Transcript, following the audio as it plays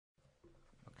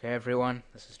Okay, everyone,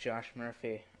 this is Josh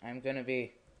Murphy. I'm gonna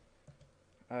be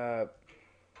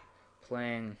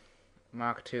playing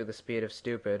Mach 2 the speed of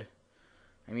stupid.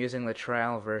 I'm using the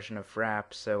trial version of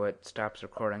Wrap, so it stops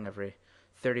recording every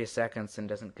 30 seconds and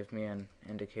doesn't give me an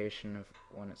indication of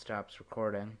when it stops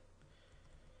recording.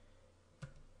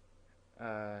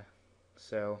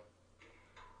 So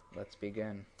let's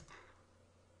begin.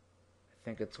 I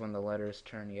think it's when the letters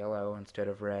turn yellow instead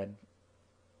of red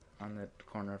on the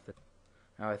corner of the...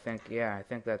 Oh, I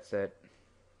think that's it.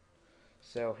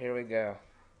 So here we go.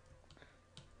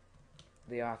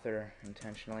 The author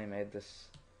intentionally made this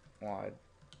wad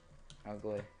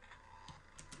ugly.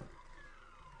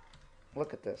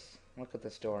 Look at this. Look at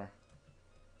this door.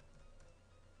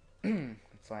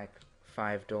 It's like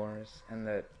 5 doors, and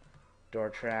the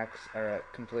door tracks are a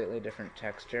completely different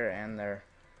texture, and they're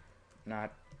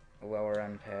not lower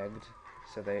unpegged,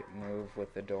 so they move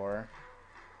with the door.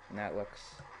 And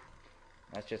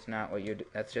that's just not what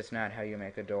that's just not how you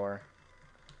make a door.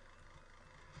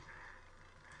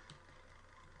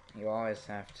 You always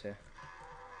have to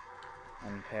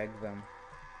unpeg them,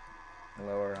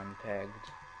 lower unpegged.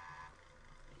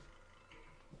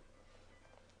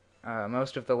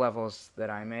 Most of the levels that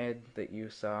I made that you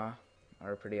saw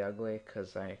are pretty ugly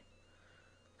because they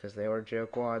were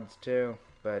joke wads too,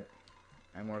 but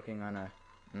I'm working on a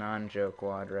non-joke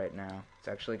wad right now. It's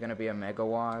actually going to be a mega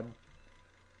wad.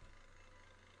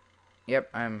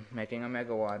 Yep, I'm making a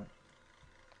mega wad.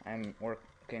 I'm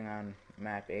working on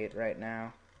map 8 right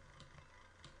now.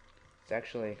 It's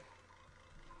actually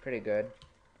pretty good.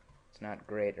 It's not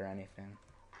great or anything,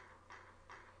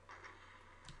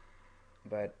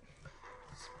 but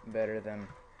it's better than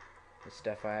the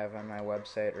stuff I have on my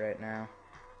website right now.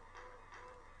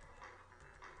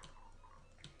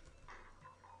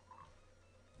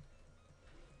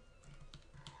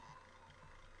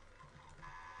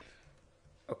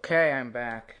 Okay, I'm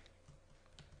back.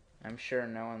 I'm sure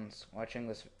no one's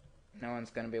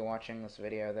gonna be watching this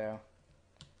video though,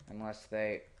 unless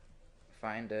they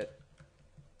find it.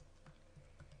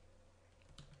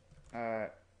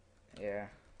 Yeah.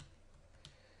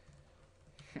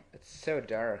 It's so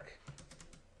dark.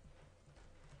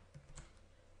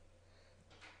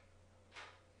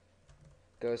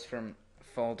 Goes from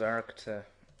full dark to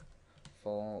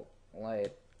full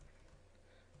light.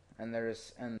 And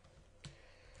there's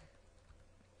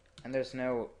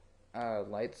no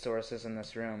light sources in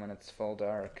this room, and it's full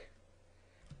dark.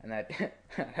 And that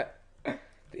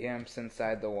the amp's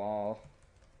inside the wall.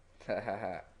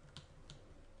 That's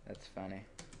funny.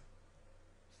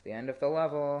 It's the end of the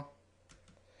level.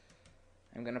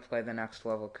 I'm gonna play the next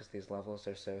level because these levels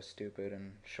are so stupid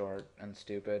and short and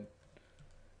stupid.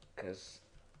 Because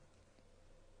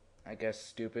I guess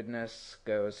stupidness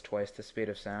goes twice the speed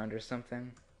of sound or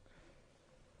something.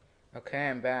 Okay,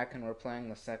 I'm back and we're playing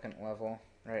the second level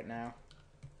right now.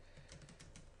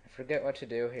 I forget what to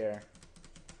do here.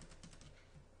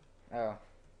 Oh.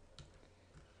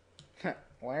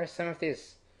 Why are some of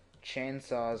these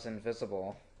chainsaws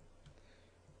invisible?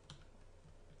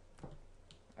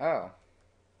 Oh.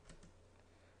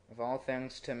 Of all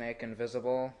things to make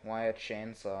invisible, why a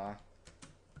chainsaw?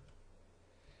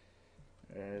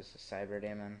 There's a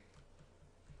cyberdeamon.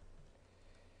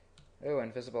 Ooh,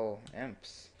 invisible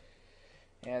imps.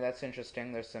 Yeah, that's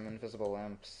interesting. There's some invisible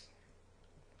imps.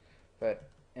 But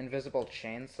invisible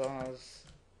chainsaws?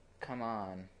 Come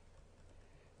on.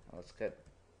 Let's get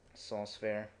a soul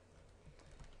sphere.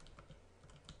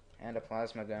 And a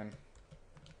plasma gun.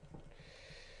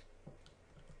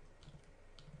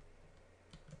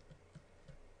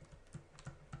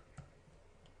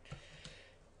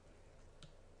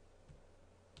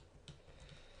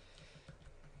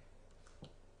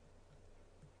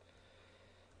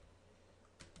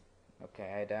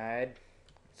 Okay, I died.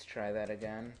 Let's try that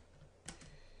again.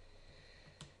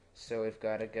 So we've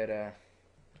got to get a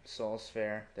soul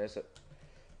sphere. There's a...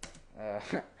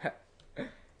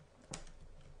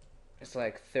 it's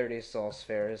like 30 soul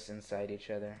spheres inside each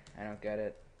other. I don't get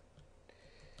it.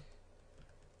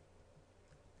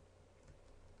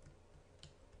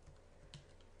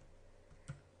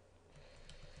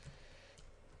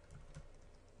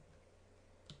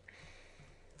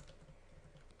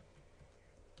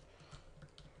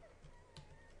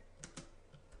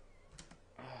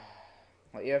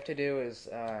 What you have to do is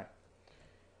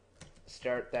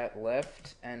start that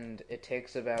lift, and it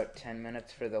takes about 10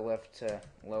 minutes for the lift to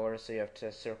lower, so you have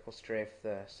to circle strafe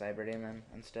the cyberdeamon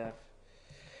and stuff.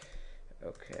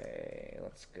 Okay,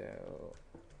 let's go.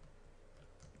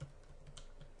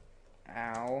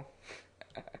 Ow.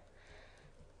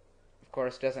 Of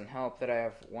course, doesn't help that I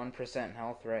have 1%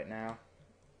 health right now.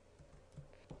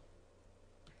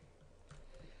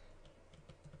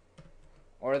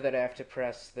 Or that I have to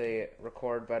press the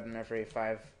record button every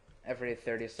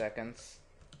 30 seconds.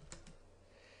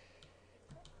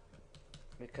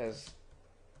 Because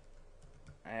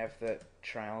I have the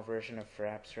trial version of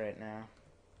Fraps right now.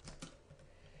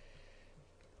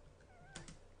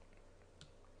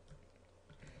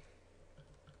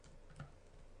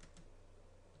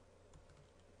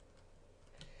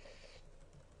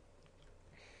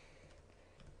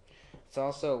 It's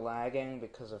also lagging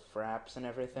because of Fraps and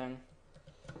everything.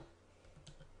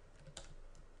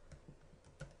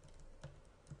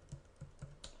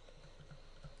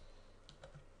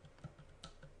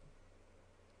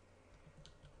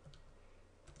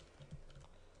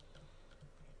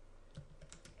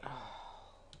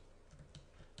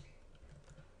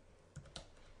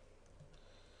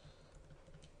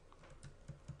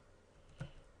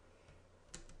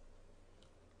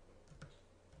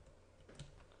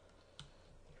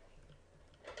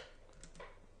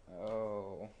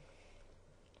 Oh.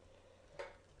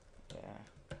 Yeah.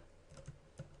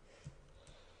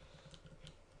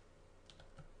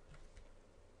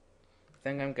 I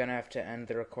think I'm gonna have to end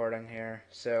the recording here,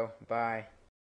 so bye.